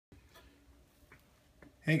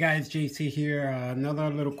Hey guys, JC here.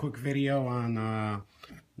 Another little quick video on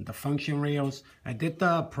the function rails. I did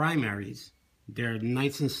the primaries. They're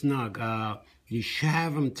nice and snug. You should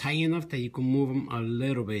have them tight enough that you can move them a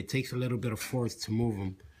little bit. It takes a little bit of force to move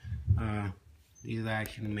them. These are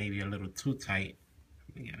actually maybe a little too tight.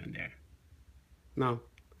 Let me get in there. No.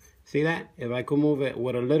 See that? If I could move it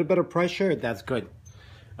with a little bit of pressure, that's good.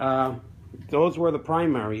 Those were the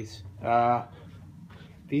primaries.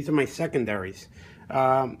 These are my secondaries.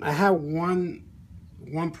 I had one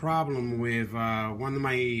problem with one of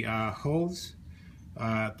my hose.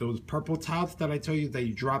 Those purple tops that I told you that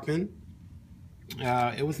you drop in.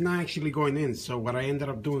 It was not actually going in. So what I ended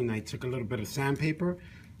up doing, I took a little bit of sandpaper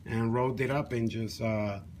and rolled it up and just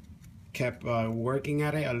kept working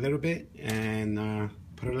at it a little bit and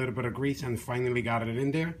put a little bit of grease and finally got it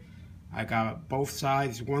in there. I got both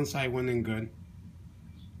sides. One side went in good.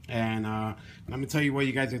 And let me tell you what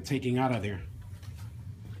you guys are taking out of there.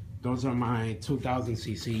 Those are my 2000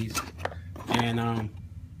 cc's. And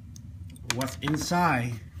what's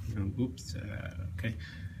inside, oops, okay.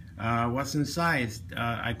 What's inside is,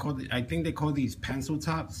 I think they call these pencil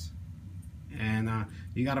tops. And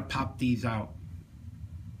you gotta pop these out.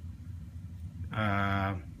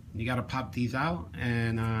 You gotta pop these out.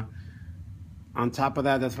 And on top of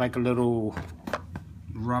that, there's like a little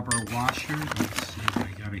rubber washer. Let's see if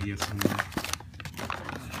I got it here somewhere.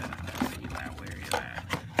 Where is that?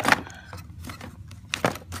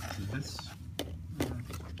 Is this?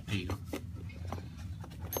 There you go.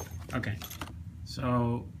 Okay,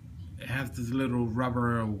 so it has this little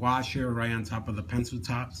rubber washer right on top of the pencil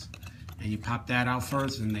tops, and you pop that out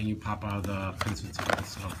first, and then you pop out the pencil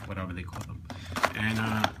tops, or whatever they call them. And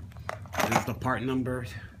there's the part number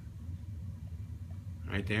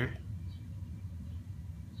right there.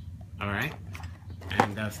 All right,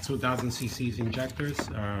 and that's 2000 cc's injectors.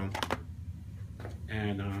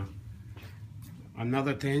 And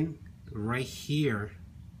another thing right here,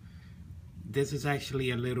 this is actually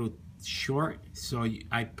a little short, so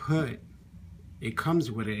I put, it comes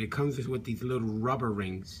with these little rubber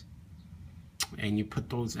rings, and you put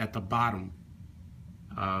those at the bottom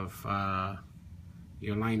of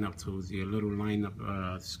your lineup tools, your little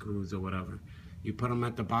lineup screws or whatever. You put them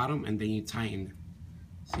at the bottom and then you tighten.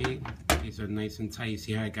 See, these are nice and tight. You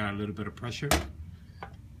see how I got a little bit of pressure?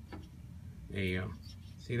 There you go.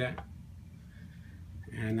 See that?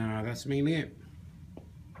 And that's mainly it.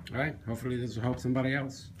 All right, hopefully this will help somebody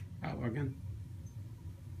else out again.